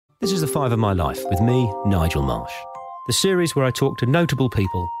This is The Five of My Life with me, Nigel Marsh. The series where I talk to notable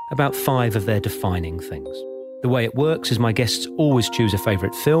people about 5 of their defining things. The way it works is my guests always choose a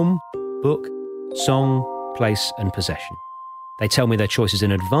favourite film, book, song, place and possession. They tell me their choices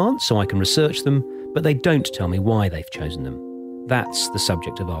in advance so I can research them, but they don't tell me why they've chosen them. That's the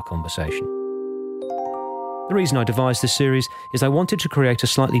subject of our conversation. The reason I devised this series is I wanted to create a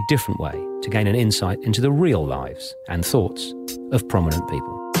slightly different way to gain an insight into the real lives and thoughts of prominent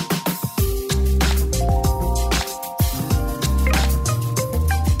people.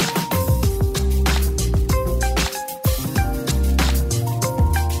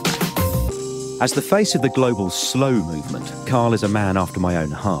 As the face of the global slow movement, Carl is a man after my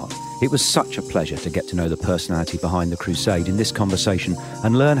own heart. It was such a pleasure to get to know the personality behind the crusade in this conversation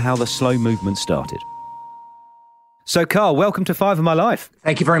and learn how the slow movement started. So, Carl, welcome to Five of My Life.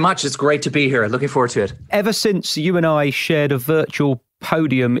 Thank you very much. It's great to be here. Looking forward to it. Ever since you and I shared a virtual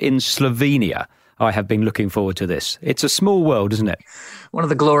podium in Slovenia, I have been looking forward to this. It's a small world, isn't it? One of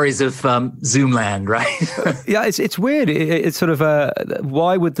the glories of Zoomland, right? Yeah, it's weird. It's sort of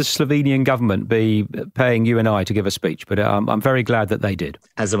why would the Slovenian government be paying you and I to give a speech? But I'm very glad that they did.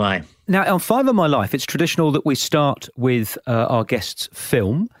 As am I. Now, on Five of My Life, it's traditional that we start with our guest's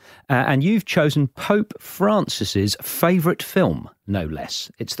film. And you've chosen Pope Francis's favourite film, no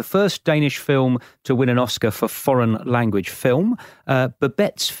less. It's the first Danish film to win an Oscar for foreign language film,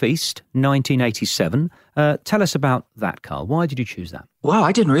 Babette's Feast, 1987. Tell us about that, Carl. Why did you choose that? Wow,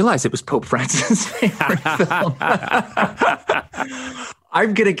 I didn't realise it was Pope Francis's favourite film.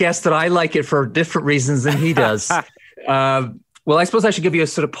 I'm going to guess that I like it for different reasons than he does. Well, I suppose I should give you a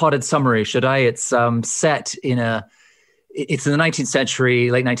sort of potted summary, should I? It's set in It's in the 19th century,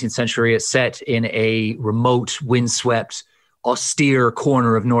 late 19th century. It's set in a remote, windswept, austere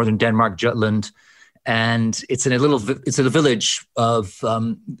corner of northern Denmark, Jutland, and it's in a village of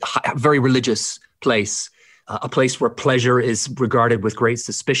a very religious place, a place where pleasure is regarded with great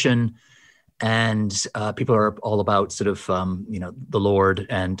suspicion, and people are all about sort of the Lord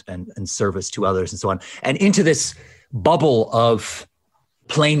and service to others and so on. And into this bubble of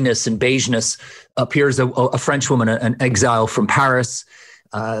plainness and beigeness appears a French woman, an exile from Paris.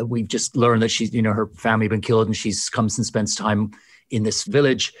 We've just learned that she's, her family had been killed, and she's comes and spends time in this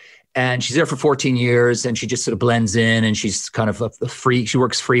village. And she's there for 14 years, and she just sort of blends in, and she's kind of she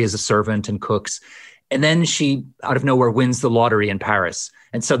works free as a servant and cooks. And then she, out of nowhere, wins the lottery in Paris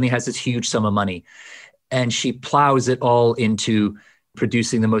and suddenly has this huge sum of money. And she plows it all into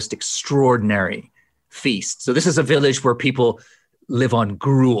producing the most extraordinary feast. So this is a village where people live on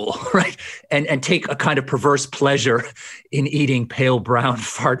gruel, right? And take a kind of perverse pleasure in eating pale brown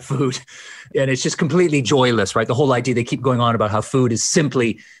fart food. And it's just completely joyless, right? The whole idea, they keep going on about how food is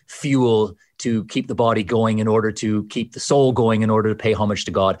simply fuel to keep the body going in order to keep the soul going in order to pay homage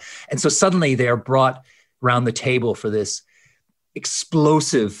to God. And so suddenly they are brought around the table for this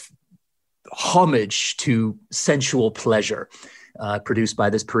explosive homage to sensual pleasure. Produced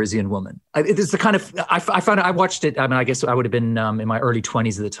by this Parisian woman. It's the kind of, I found it, I watched it, I guess I would have been in my early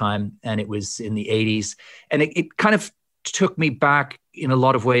 20s at the time, and it was in the 80s. And it kind of took me back in a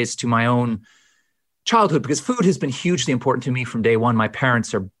lot of ways to my own childhood, because food has been hugely important to me from day one. My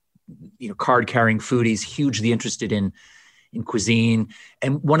parents are, card-carrying foodies, hugely interested in cuisine.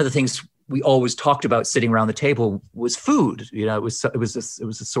 And one of the things we always talked about sitting around the table was food. It was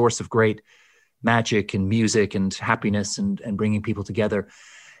a source of great magic and music and happiness and bringing people together.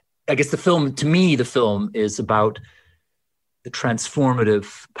 I guess the film is about the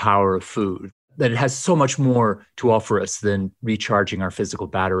transformative power of food, that it has so much more to offer us than recharging our physical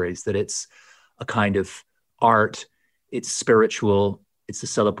batteries, that it's a kind of art, it's spiritual, it's a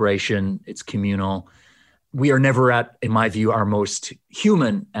celebration, it's communal. We are never at, in my view, our most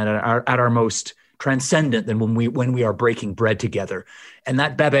human and at our most transcendent than when we are breaking bread together. And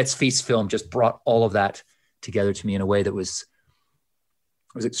that Babette's Feast film just brought all of that together to me in a way that was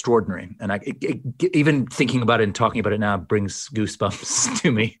extraordinary. And even thinking about it and talking about it now brings goosebumps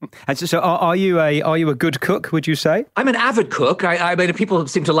to me. And so are you a good cook, would you say? I'm an avid cook. I mean, people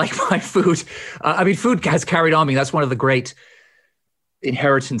seem to like my food. Food has carried on me. That's one of the great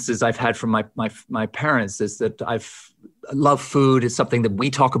inheritances I've had from my parents, is that I love food. It's something that we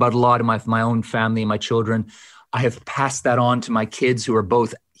talk about a lot in my own family and my children. I have passed that on to my kids, who are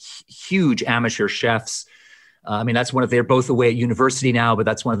both huge amateur chefs. They're both away at university now, but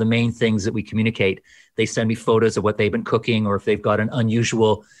that's one of the main things that we communicate. They send me photos of what they've been cooking, or if they've got an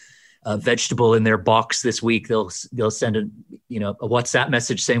unusual vegetable in their box this week, they'll send a WhatsApp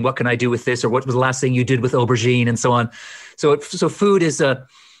message saying, what can I do with this? Or what was the last thing you did with aubergine, and so on. So food is a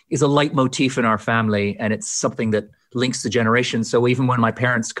leitmotif in our family, and it's something that links the generations. So even when my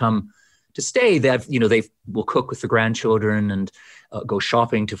parents come to stay, they will cook with the grandchildren and go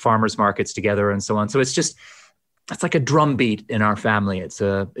shopping to farmers markets together and so on. So it's like a drumbeat in our family. It's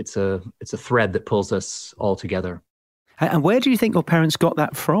a thread that pulls us all together. And where do you think your parents got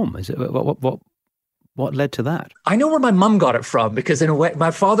that from? Is it what led to that? I know where my mum got it from, because in a way,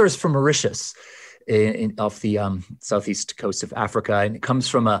 my father is from Mauritius, off the southeast coast of Africa, and it comes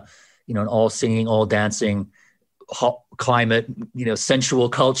from an all singing, all dancing, hot climate, sensual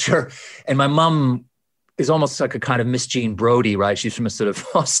culture. And my mum is almost like a kind of Miss Jean Brodie, right? She's from a sort of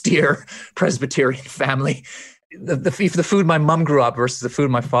austere Presbyterian family. The food my mum grew up versus the food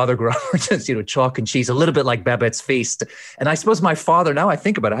my father grew up were just, chalk and cheese, a little bit like Babette's Feast. And I suppose my father, now I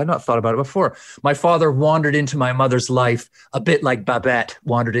think about it, I had not thought about it before. My father wandered into my mother's life a bit like Babette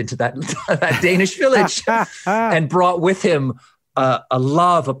wandered into that Danish village and brought with him a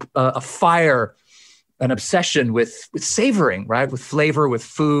love, a fire, an obsession with savoring, right? With flavor, with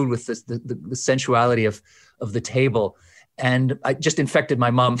food, with the sensuality of the table. And I just infected my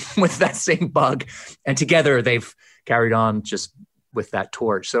mom with that same bug. And together they've carried on just with that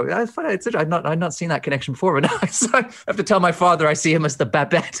torch. So I thought I'd not seen that connection before, but now I have to tell my father I see him as the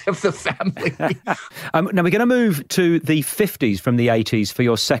Babette of the family. Now we're going to move to the 50s from the 80s for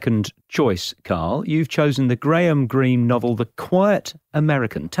your second choice, Carl. You've chosen the Graham Greene novel, The Quiet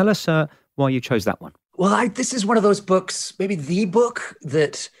American. Tell us why you chose that one. Well, this is one of those books, maybe the book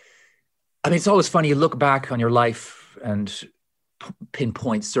that, it's always funny. You look back on your life and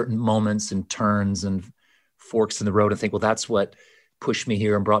pinpoint certain moments and turns and forks in the road and think, well, that's what pushed me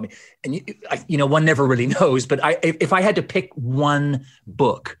here and brought me. And, one never really knows. But if I had to pick one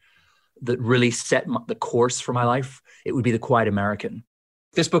book that really set the course for my life, it would be The Quiet American.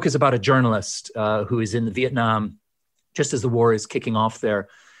 This book is about a journalist who is in Vietnam just as the war is kicking off there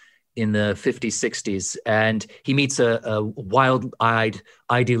in the 50s, 60s. And he meets a wild-eyed,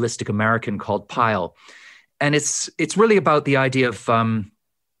 idealistic American called Pyle. And it's really about the idea of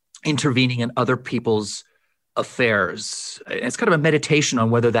intervening in other people's affairs. It's kind of a meditation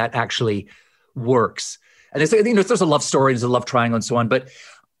on whether that actually works. And there's a love story, there's a love triangle and so on. But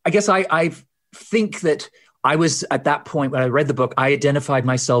I guess I think that I was at that point when I read the book, I identified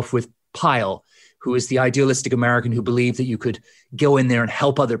myself with Pyle, who is the idealistic American who believed that you could go in there and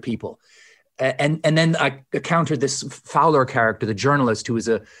help other people. And then I encountered this Fowler character, the journalist, who was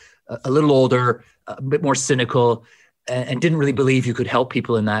a little older, a bit more cynical, and didn't really believe you could help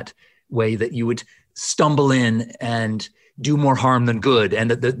people in that way, that you would stumble in and do more harm than good.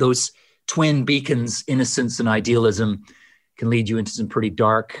 And that those twin beacons, innocence and idealism, can lead you into some pretty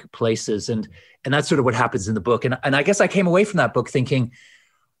dark places. And that's sort of what happens in the book. And I guess I came away from that book thinking,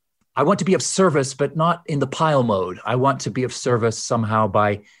 I want to be of service, but not in the Pyle mode. I want to be of service somehow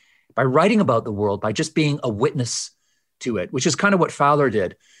by writing about the world, by just being a witness to it, which is kind of what Fowler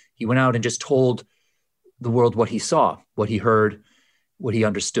did. He went out and just told the world what he saw, what he heard, what he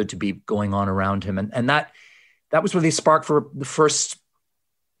understood to be going on around him. And that was really a spark for the first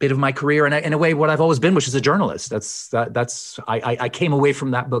bit of my career. And in a way, what I've always been, which is a journalist. I came away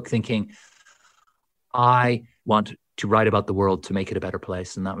from that book thinking, I want to write about the world to make it a better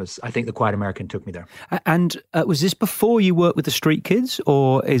place. And that was, I think The Quiet American took me there. And was this before you worked with the Street Kids,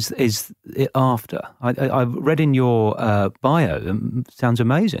 or is it after? I read in your bio, sounds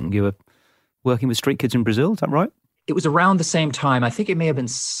amazing. You were working with Street Kids in Brazil, is that right? It was around the same time. I think it may have been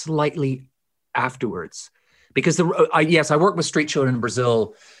slightly afterwards. Because I worked with street children in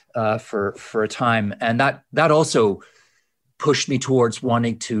Brazil for a time. And that also pushed me towards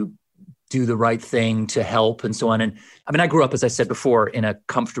wanting to do the right thing, to help and so on. And I grew up, as I said before, in a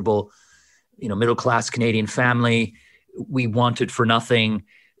comfortable, middle-class Canadian family. We wanted for nothing.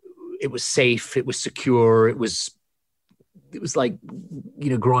 It was safe. It was secure. It was like,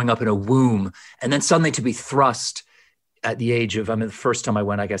 growing up in a womb. And then suddenly to be thrust at the age of, the first time I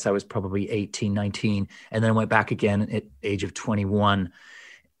went, I guess I was probably 18, 19, and then I went back again at age of 21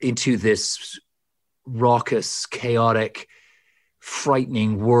 into this raucous, chaotic,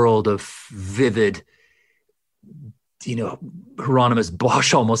 frightening world of vivid, Hieronymus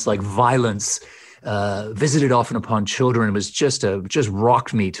Bosch, almost like violence, visited often upon children. It was just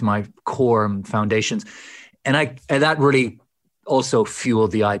rocked me to my core and foundations. And that really also fueled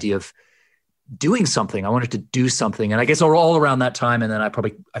the idea of doing something. I wanted to do something. And I guess all around that time, and then I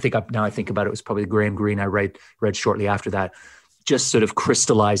think about it, was probably Graham Greene I read shortly after that, just sort of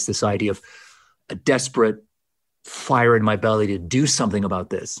crystallized this idea of a desperate fire in my belly to do something about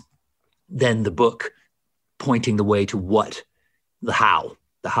this. Then the book pointing the way to the how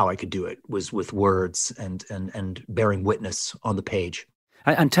I could do it was with words and bearing witness on the page.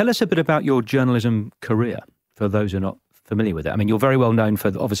 And tell us a bit about your journalism career. for those who are not familiar with it? I mean, you're very well known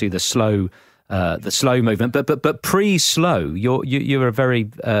for obviously the slow movement, but pre-slow, you're a very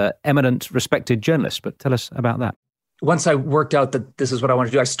eminent, respected journalist. But tell us about that. Once I worked out that this is what I wanted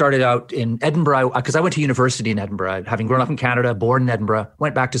to do, I started out in Edinburgh because I went to university in Edinburgh. Having grown up in Canada, born in Edinburgh,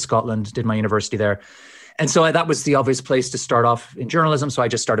 went back to Scotland, did my university there. And so that was the obvious place to start off in journalism. So I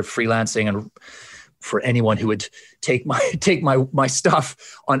just started freelancing, and for anyone who would take my stuff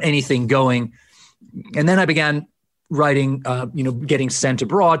on anything going. And then I began writing, getting sent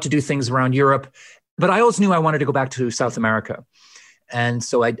abroad to do things around Europe. But I always knew I wanted to go back to South America. And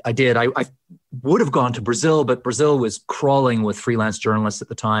so I did. I would have gone to Brazil, but Brazil was crawling with freelance journalists at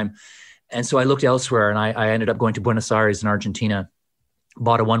the time. And so I looked elsewhere, and I ended up going to Buenos Aires in Argentina,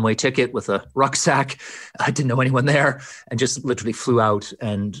 bought a one-way ticket with a rucksack. I didn't know anyone there, and just literally flew out,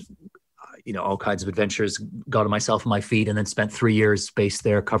 and all kinds of adventures, got myself on my feet, and then spent 3 years based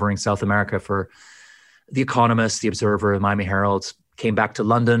there covering South America for The Economist, The Observer, the Miami Herald. Came back to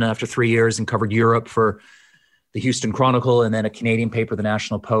London after 3 years and covered Europe for the Houston Chronicle, and then a Canadian paper, the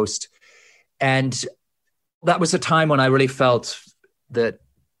National Post. And that was a time when I really felt that,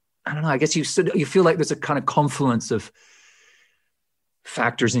 I don't know, I guess you feel like there's a kind of confluence of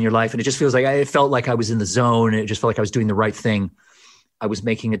factors in your life. And it just feels like, it felt like I was in the zone. It just felt like I was doing the right thing. I was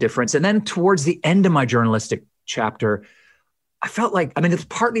making a difference. And then towards the end of my journalistic chapter, I felt like, it's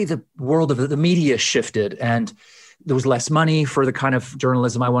partly the world of the media shifted, and there was less money for the kind of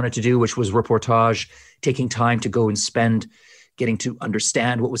journalism I wanted to do, which was reportage, taking time to go and spend, getting to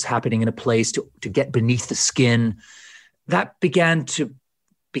understand what was happening in a place, to get beneath the skin. That began to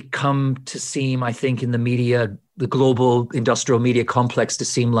seem, I think, in the media, the global industrial media complex, to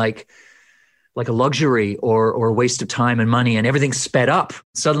seem like a luxury or a waste of time and money, and everything sped up.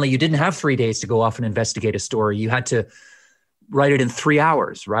 Suddenly you didn't have 3 days to go off and investigate a story. You had to write it in 3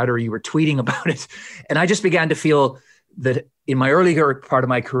 hours, right? Or you were tweeting about it. And I just began to feel that in my earlier part of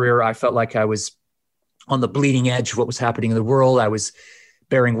my career, I felt like I was on the bleeding edge of what was happening in the world. I was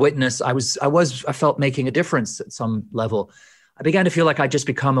bearing witness. I felt making a difference at some level. I began to feel like I'd just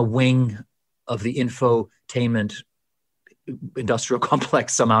become a wing of the infotainment industrial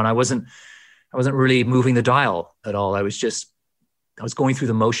complex somehow. And I wasn't really moving the dial at all. I was going through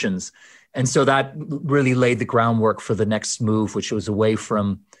the motions. And so that really laid the groundwork for the next move, which was away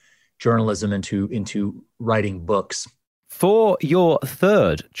from journalism into writing books. For your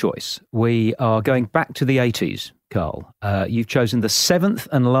third choice, we are going back to the 80s, Carl. You've chosen the seventh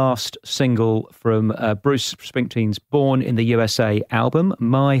and last single from Bruce Springsteen's Born in the USA album,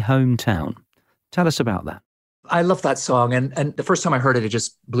 My Hometown. Tell us about that. I love that song. And the first time I heard it, it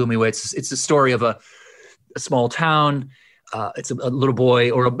just blew me away. It's the story of a small town. It's a little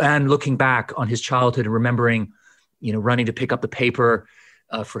boy or a man looking back on his childhood and remembering, running to pick up the paper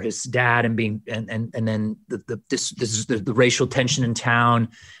for his dad, and then the racial tension in town,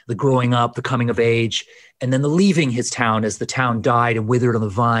 the growing up, the coming of age, and then the leaving his town as the town died and withered on the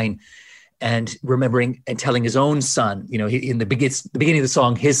vine, and remembering and telling his own son, in the beginning of the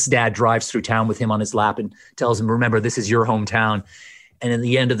song, his dad drives through town with him on his lap and tells him, remember, this is your hometown. And in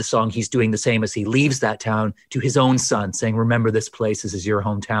the end of the song, he's doing the same as he leaves that town to his own son, saying, remember, this place, this is your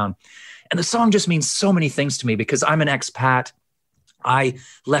hometown. And the song just means so many things to me because I'm an expat. I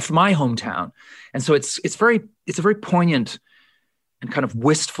left my hometown. And so it's a very poignant and kind of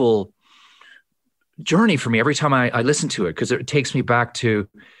wistful journey for me every time I listen to it, because it takes me back to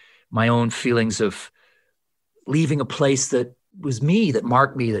my own feelings of leaving a place that was me, that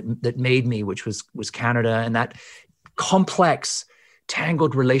marked me, that made me, which was Canada, and that complex,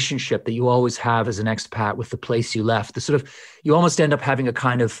 tangled relationship that you always have as an expat with the place you left. You almost end up having a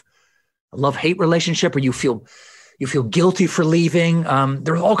kind of love-hate relationship, where you feel guilty for leaving.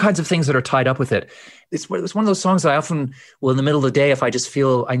 There are all kinds of things that are tied up with it. It's one of those songs that I often will, in the middle of the day, if I just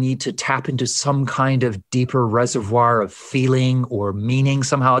feel I need to tap into some kind of deeper reservoir of feeling or meaning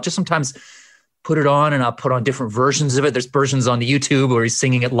somehow, I'll just sometimes put it on, and I'll put on different versions of it. There's versions on the YouTube where he's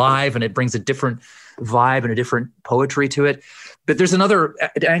singing it live, and it brings a different vibe and a different poetry to it. But there's another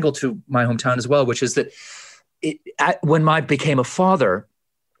angle to My Hometown as well, which is that when I became a father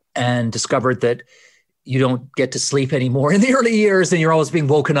and discovered that you don't get to sleep anymore in the early years, and you're always being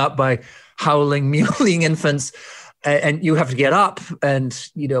woken up by howling, mewling infants, and you have to get up and,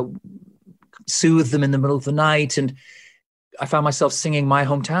 soothe them in the middle of the night. And I found myself singing My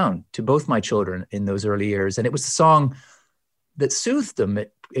Hometown to both my children in those early years. And it was the song that soothed them.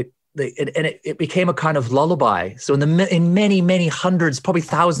 It became a kind of lullaby. So in many, many hundreds, probably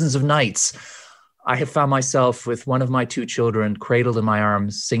thousands of nights, I have found myself with one of my two children cradled in my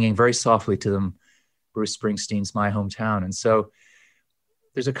arms, singing very softly to them Bruce Springsteen's My Hometown. And so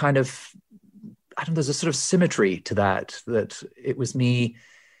there's a kind of, I don't know, there's a sort of symmetry to that it was me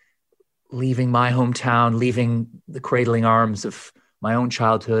leaving my hometown, leaving the cradling arms of my own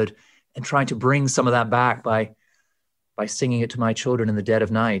childhood, and trying to bring some of that back by singing it to my children in the dead of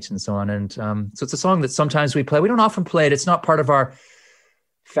night and so on. And so it's a song that sometimes we play. We don't often play it. It's not part of our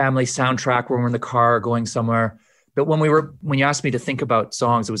family soundtrack when we're in the car going somewhere. But when you asked me to think about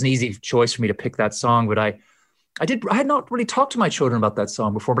songs, it was an easy choice for me to pick that song. But I had not really talked to my children about that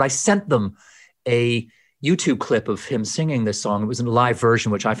song before, but I sent them a YouTube clip of him singing this song. It was in a live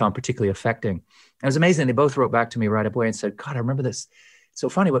version, which I found particularly affecting. And it was amazing. They both wrote back to me right away and said, God, I remember this. It's so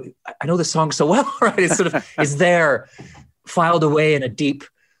funny. But I know this song so well, right? It's sort of, it's there, filed away in a deep,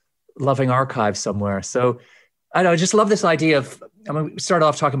 loving archive somewhere. So I know, I just love this idea of, we started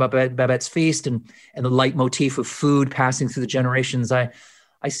off talking about Babette's Feast and the leitmotif of food passing through the generations. I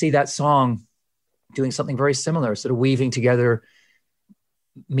see that song doing something very similar, sort of weaving together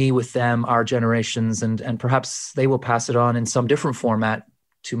me with them, our generations, and perhaps they will pass it on in some different format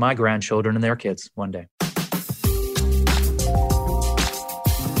to my grandchildren and their kids one day.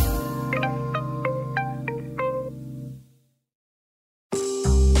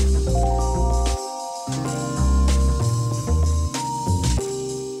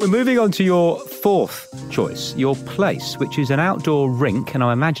 We're moving on to your fourth choice, your place, which is an outdoor rink, and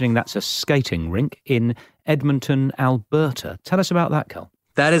I'm imagining that's a skating rink in Edmonton, Alberta. Tell us about that, Cal.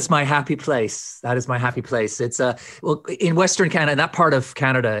 That is my happy place. That is my happy place. It's well, in Western Canada, in that part of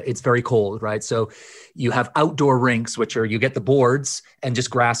Canada, it's very cold, right? So you have outdoor rinks, which are, you get the boards and just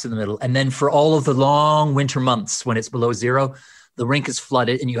grass in the middle. And then for all of the long winter months when it's below zero, the rink is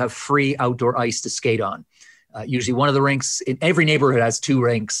flooded and you have free outdoor ice to skate on. Usually one of the rinks in every neighborhood has two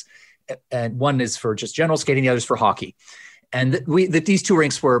rinks, and one is for just general skating, the other is for hockey. And these two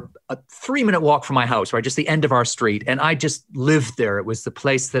rinks were a 3-minute walk from my house, right? Just the end of our street. And I just lived there. It was the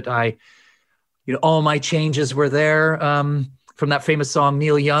place that all my changes were there. From that famous song,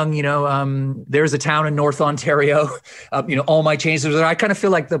 Neil Young, there's a town in North Ontario, all my changes were there. I kind of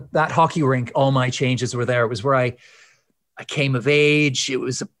feel like that hockey rink, all my changes were there. It was where I came of age.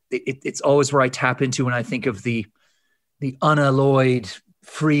 It's always where I tap into when I think of the unalloyed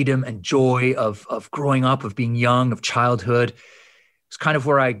freedom and joy of growing up, of being young, of childhood. It's kind of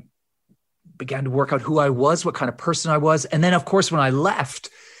where I began to work out who I was, what kind of person I was. And then, of course, when I left,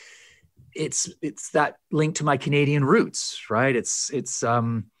 it's that link to my Canadian roots, right?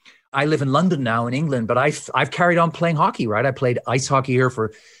 I live in London now in England, but I've carried on playing hockey, right? I played ice hockey here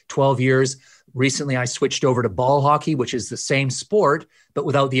for 12 years. Recently, I switched over to ball hockey, which is the same sport, but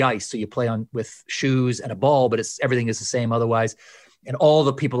without the ice. So you play on with shoes and a ball, but everything is the same otherwise. And all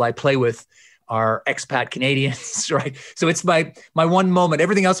the people I play with are expat Canadians, right? So it's my one moment.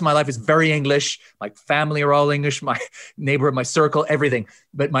 Everything else in my life is very English. My family are all English, my neighborhood, my circle, everything.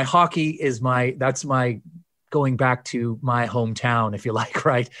 But my hockey that's my going back to my hometown, if you like,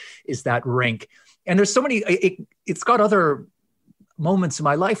 right? Is that rink. And there's so many, it's got other moments in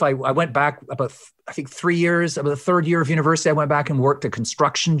my life. I went back about, I think 3 years, about the third year of university, I went back and worked a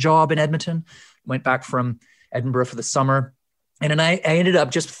construction job in Edmonton, went back from Edinburgh for the summer. And then I ended up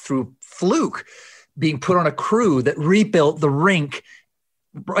just through fluke being put on a crew that rebuilt the rink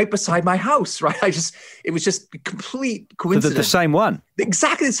right beside my house, right? It was just complete coincidence. The same one.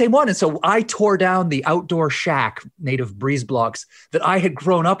 Exactly the same one. And so I tore down the outdoor shack made of breeze blocks that I had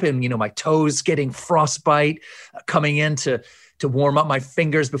grown up in, my toes getting frostbite, coming in to warm up my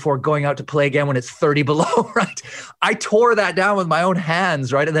fingers before going out to play again when it's 30 below, right? I tore that down with my own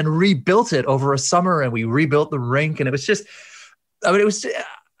hands, right? And then rebuilt it over a summer, and we rebuilt the rink. And it was just,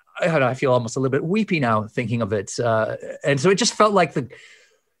 I feel almost a little bit weepy now thinking of it. And so it just felt like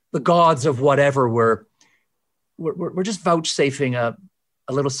the gods of whatever were just vouchsafing a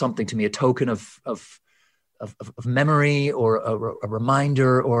little something to me, a token of memory or a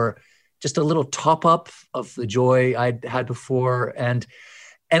reminder, or just a little top up of the joy I'd had before. And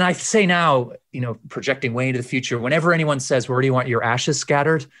I say now, projecting way into the future, whenever anyone says, where do you want your ashes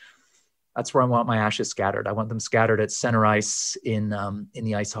scattered? That's where I want my ashes scattered. I want them scattered at center ice in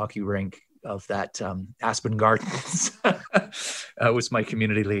the ice hockey rink of that Aspen Gardens. Was my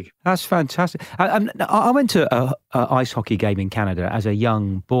community league. That's fantastic. I went to a ice hockey game in Canada as a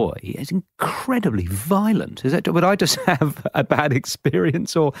young boy. It's incredibly violent. Would I just have a bad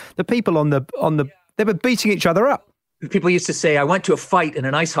experience, or the people on the they were beating each other up? People used to say, I went to a fight and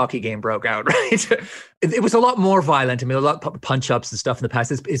an ice hockey game broke out, right? It was a lot more violent. I mean, a lot of punch-ups and stuff in the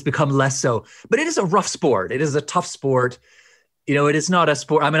past. It's become less so. But it is a rough sport. It is a tough sport. It is not a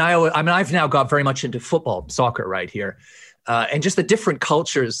sport. I've now got very much into football, soccer right here. And just the different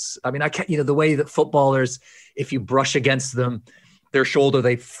cultures. I mean, I can't, the way that footballers, if you brush against them, their shoulder,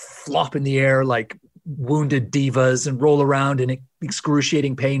 they flop in the air like wounded divas and roll around in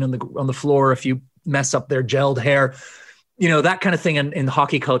excruciating pain on the floor if you mess up their gelled hair. That kind of thing in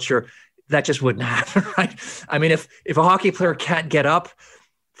hockey culture, that just wouldn't happen, right? I mean, if a hockey player can't get up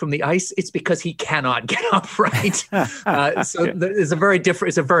from the ice, it's because he cannot get up, right? So it's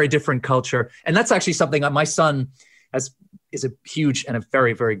a very different culture. And that's actually something my son is a huge and a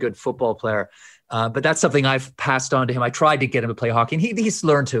very, very good football player. But that's something I've passed on to him. I tried to get him to play hockey, and he's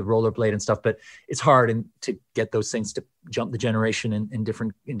learned to rollerblade and stuff, but it's hard to get those things to jump the generation in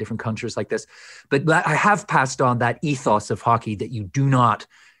different countries like this. But I have passed on that ethos of hockey, that you do not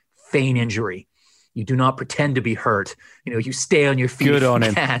feign injury. You do not pretend to be hurt. You stay on your feet. Good on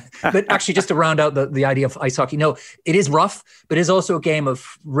him. But actually, just to round out the idea of ice hockey, no, it is rough, but it is also a game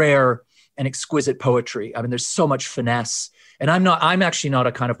of rare and exquisite poetry. I mean, there's so much finesse. And I'm actually not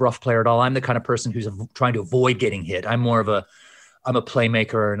a kind of rough player at all. I'm the kind of person who's trying to avoid getting hit. I'm a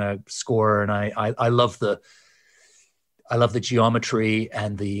playmaker and a scorer. And I love the geometry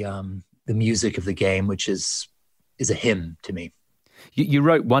and the music of the game, which is a hymn to me. You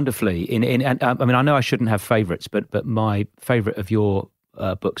wrote wonderfully and I mean, I know I shouldn't have favorites, but my favorite of your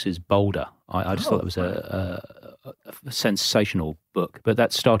books is Boulder. I just thought it was a sensational book, but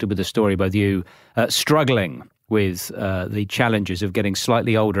that started with a story about you struggling with the challenges of getting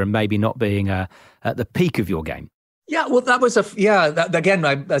slightly older and maybe not being at the peak of your game. Yeah, well, that was again,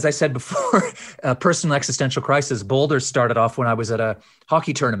 as I said before, a personal existential crisis. Boulder started off when I was at a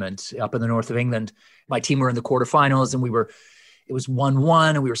hockey tournament up in the north of England. My team were in the quarterfinals, and it was 1-1,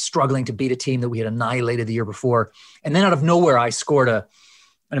 and we were struggling to beat a team that we had annihilated the year before. And then out of nowhere, I scored an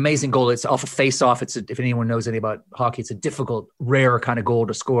amazing goal. It's off a face-off. If anyone knows anything about hockey, it's a difficult, rare kind of goal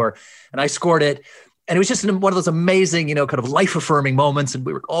to score. And I scored it. And it was just one of those amazing, kind of life-affirming moments. And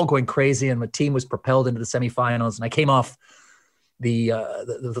we were all going crazy, and my team was propelled into the semifinals. And I came off the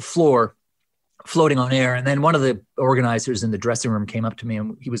floor floating on air. And then one of the organizers in the dressing room came up to me,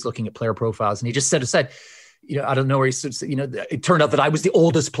 and he was looking at player profiles. And he just said, I don't know where he said, it turned out that I was the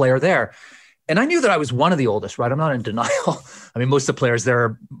oldest player there. And I knew that I was one of the oldest, right? I'm not in denial. I mean, most of the players there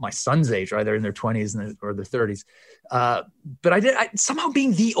are my son's age, right? They're in their 20s or their 30s. But I somehow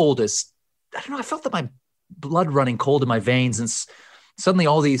being the oldest, I don't know, I felt that my blood running cold in my veins, and suddenly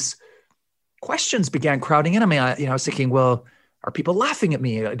all these questions began crowding in on me. I was thinking, well, are people laughing at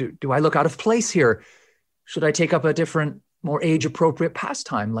me? Do I look out of place here? Should I take up a different, more age-appropriate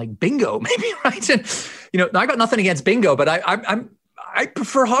pastime like bingo, maybe, right? And I got nothing against bingo, but I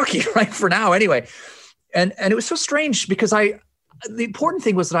prefer hockey, right, for now anyway. And it was so strange because the important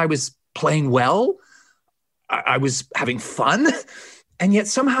thing was that I was playing well, I was having fun. And yet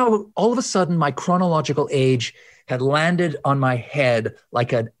somehow, all of a sudden, my chronological age had landed on my head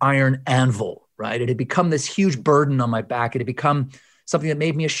like an iron anvil, right? It had become this huge burden on my back. It had become something that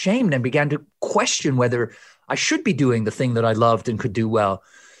made me ashamed, and began to question whether I should be doing the thing that I loved and could do well.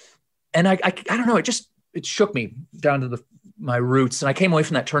 And I don't know, it shook me down to my roots. And I came away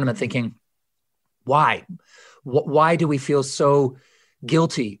from that tournament thinking, why? Why do we feel so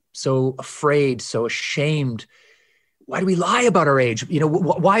guilty, so afraid, so ashamed? Why do we lie about our age?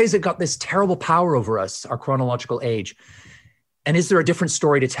 Why has it got this terrible power over us, our chronological age? And is there a different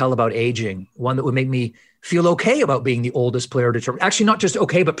story to tell about aging? One that would make me feel okay about being the oldest player to tournament. Actually, not just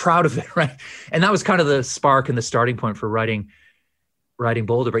okay, but proud of it, right? And that was kind of the spark and the starting point for writing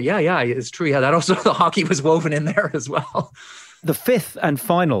Boulder. But yeah, it's true. Yeah, that also, the hockey was woven in there as well. The fifth and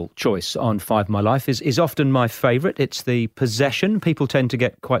final choice on Five My Life is often my favourite. It's the possession. People tend to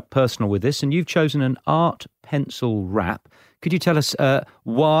get quite personal with this, and you've chosen an art pencil wrap. Could you tell us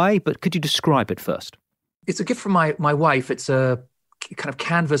why, but could you describe it first? It's a gift from my wife. It's a kind of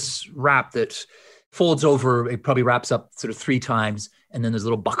canvas wrap that folds over. It probably wraps up sort of 3 times, and then there's a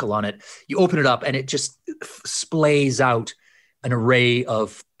little buckle on it. You open it up, and it just splays out an array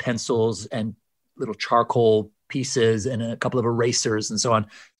of pencils and little charcoal pieces and a couple of erasers and so on.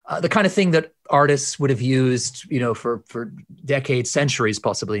 The kind of thing that artists would have used, for decades, centuries,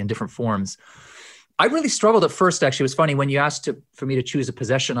 possibly in different forms. I really struggled at first, actually. It was funny when you asked for me to choose a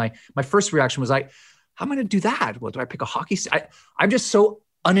possession. My first reaction was how am I going to do that? Well, do I pick a hockey stick? I'm just so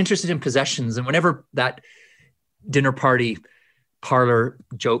uninterested in possessions. And whenever that dinner party parlor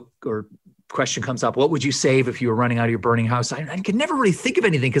joke or question comes up, what would you save if you were running out of your burning house? I could never really think of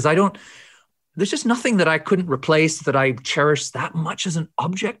anything because there's just nothing that I couldn't replace that I cherish that much as an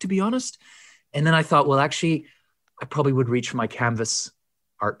object, to be honest. And then I thought, well, actually, I probably would reach for my canvas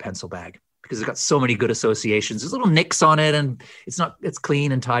art pencil bag because it's got so many good associations. There's little nicks on it, and it's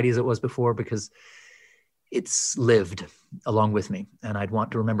clean and tidy as it was before because it's lived along with me. And I'd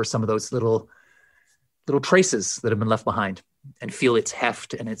want to remember some of those little traces that have been left behind. and feel its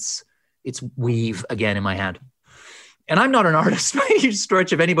heft and its weave again in my hand. And I'm not an artist by any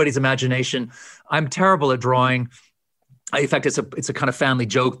stretch of anybody's imagination. I'm terrible at drawing. In fact, it's a kind of family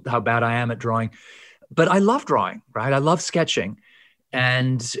joke how bad I am at drawing. But I love drawing, right? I love sketching.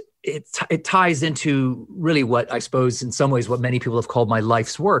 And it ties into really what I suppose in some ways what many people have called my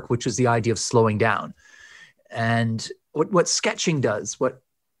life's work, which is the idea of slowing down. And what sketching does, what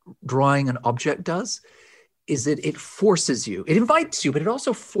drawing an object does, is that it forces you, it invites you, but it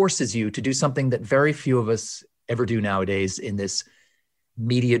also forces you to do something that very few of us ever do nowadays in this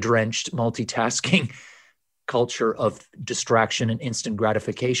media-drenched, multitasking culture of distraction and instant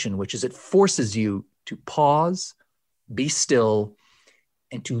gratification, which is it forces you to pause, be still,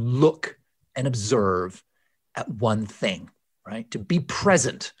 and to look and observe at one thing, right? To be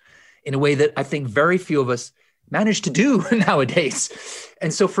present in a way that I think very few of us manage to do nowadays.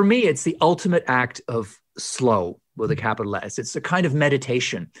 And so for me, it's the ultimate act of slow with a capital S. It's a kind of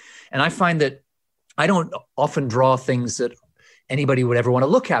meditation. And I find that I don't often draw things that anybody would ever want to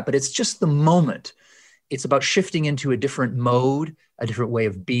look at, but it's just the moment. It's about shifting into a different mode, a different way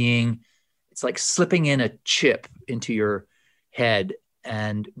of being. It's like slipping in a chip into your head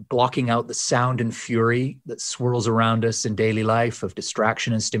and blocking out the sound and fury that swirls around us in daily life of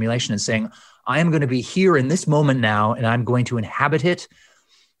distraction and stimulation, and saying, I am going to be here in this moment now, and I'm going to inhabit it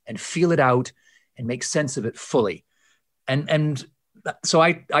and feel it out and make sense of it fully. And so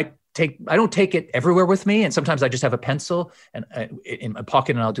I don't take it everywhere with me. And sometimes I just have a pencil and in my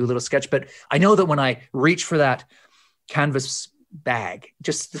pocket and I'll do a little sketch. But I know that when I reach for that canvas bag,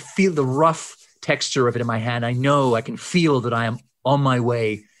 just to feel the rough texture of it in my hand, I know I can feel that I am on my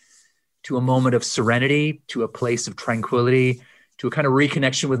way to a moment of serenity, to a place of tranquility, to a kind of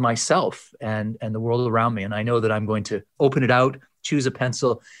reconnection with myself and the world around me. And I know that I'm going to open it out, choose a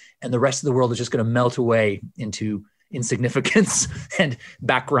pencil, and the rest of the world is just going to melt away into insignificance and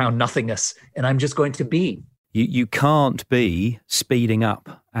background nothingness. And I'm just going to be. You can't be speeding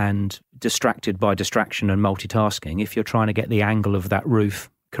up and distracted by distraction and multitasking if you're trying to get the angle of that roof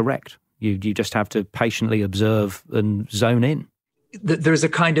correct. You just have to patiently observe and zone in. There's a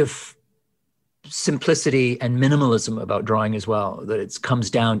kind of simplicity and minimalism about drawing as well, that it comes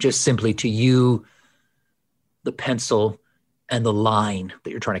down just simply to you, the pencil, and the line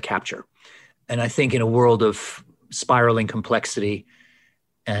that you're trying to capture. And I think in a world of spiraling complexity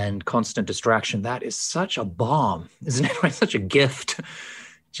and constant distraction, that is such a bomb, isn't it? Right? Such a gift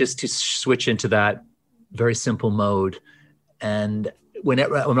just to switch into that very simple mode. And when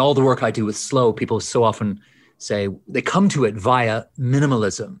all the work I do with slow, people so often say they come to it via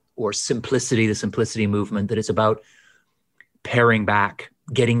minimalism or simplicity, the simplicity movement, that it's about paring back,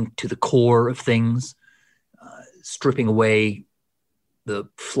 getting to the core of things, stripping away the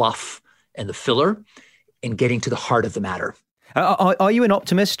fluff and the filler, and getting to the heart of the matter. Are you an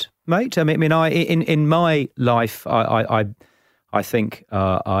optimist, mate? I mean, in my life, I think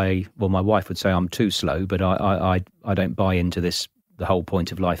my wife would say I'm too slow, but I don't buy into this. The whole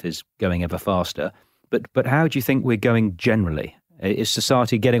point of life is going ever faster. But how do you think we're going generally? Is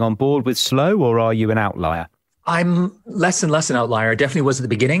society getting on board with slow, or are you an outlier? I'm less and less an outlier. I definitely was at the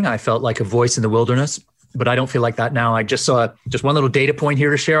beginning. I felt like a voice in the wilderness, but I don't feel like that now. I just saw just one little data point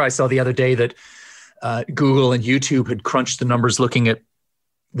here to share. I saw the other day that Google and YouTube had crunched the numbers looking at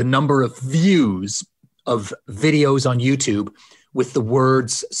the number of views of videos on YouTube with the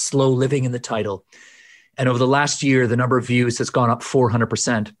words slow living in the title. And over the last year, the number of views has gone up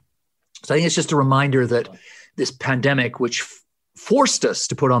 400%. So I think it's just a reminder that this pandemic, which forced us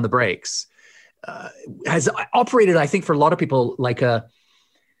to put on the brakes, has operated, I think, for a lot of people like a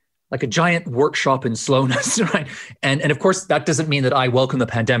giant workshop in slowness, right? And of course, that doesn't mean that I welcome the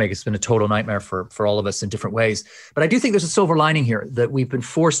pandemic. It's been a total nightmare for all of us in different ways. But I do think there's a silver lining here, that we've been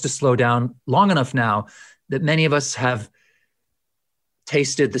forced to slow down long enough now that many of us have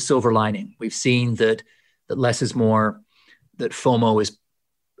tasted the silver lining. We've seen that less is more, that FOMO is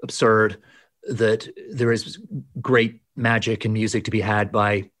absurd, that there is great magic and music to be had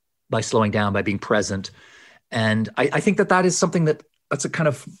by slowing down, by being present. And I think that is something that's a kind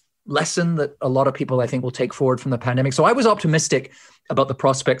of lesson that a lot of people, I think, will take forward from the pandemic. So I was optimistic about the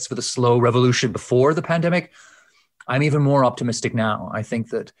prospects for the slow revolution before the pandemic. I'm even more optimistic now. I think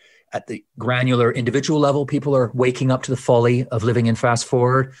that at the granular individual level, people are waking up to the folly of living in fast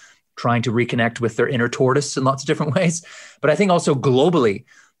forward, trying to reconnect with their inner tortoise in lots of different ways. But I think also globally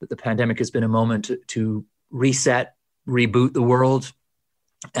that the pandemic has been a moment to reset, reboot the world.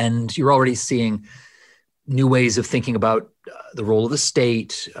 And you're already seeing new ways of thinking about the role of the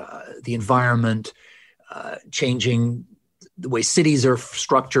state, the environment, changing the way cities are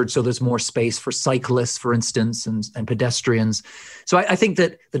structured, so there's more space for cyclists, for instance, and pedestrians. So I think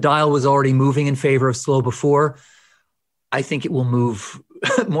that the dial was already moving in favor of slow before. I think it will move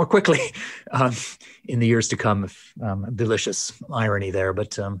more quickly in the years to come. Delicious irony there,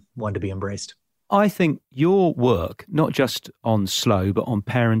 but one to be embraced. I think your work, not just on slow, but on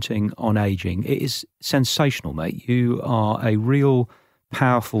parenting, on aging, it is sensational, mate. You are a real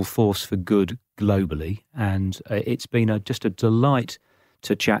powerful force for good globally, and it's been just a delight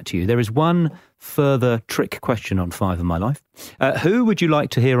to chat to you. There is one further trick question on Five of My Life. Who would you like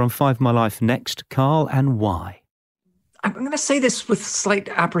to hear on Five of My Life next, Carl, and why? I'm going to say this with slight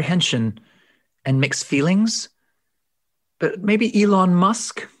apprehension and mixed feelings, but maybe Elon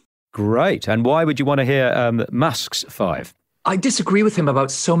Musk. Great. And why would you want to hear Musk's five? I disagree with him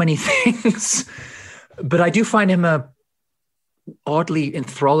about so many things, but I do find him a oddly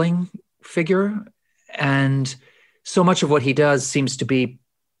enthralling figure. And so much of what he does seems to be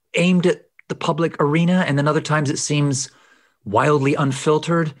aimed at the public arena. And then other times it seems wildly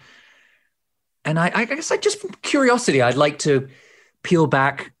unfiltered. And I guess just from curiosity, I'd like to peel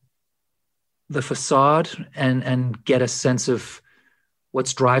back the facade and get a sense of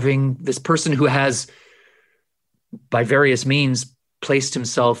what's driving this person who has, by various means, placed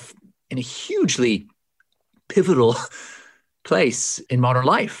himself in a hugely pivotal place in modern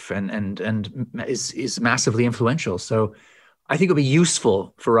life and is massively influential. So I think it'll be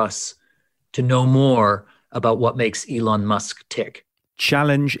useful for us to know more about what makes Elon Musk tick.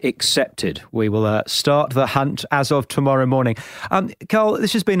 Challenge accepted. We will start the hunt as of tomorrow morning. Carl,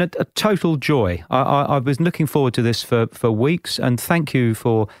 this has been a total joy. I was looking forward to this for weeks, and thank you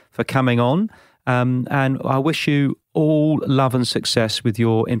for coming on. And I wish you all love and success with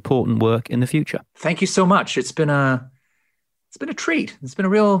your important work in the future. Thank you so much. It's been a treat. It's been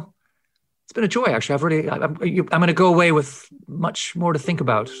a joy, actually. I'm going to go away with much more to think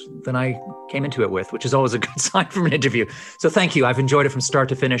about than I came into it with, which is always a good sign from an interview. So thank you. I've enjoyed it from start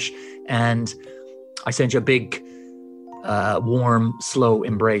to finish. And I send you a big, warm, slow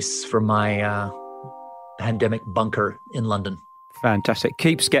embrace from my pandemic bunker in London. Fantastic.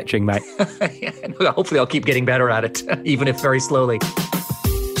 Keep sketching, mate. Yeah, hopefully I'll keep getting better at it, even if very slowly.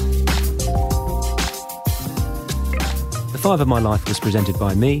 Five of My Life was presented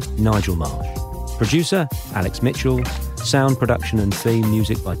by me, Nigel Marsh. Producer, Alex Mitchell. Sound production and theme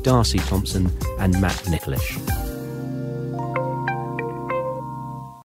music by Darcy Thompson and Matt Nicholish.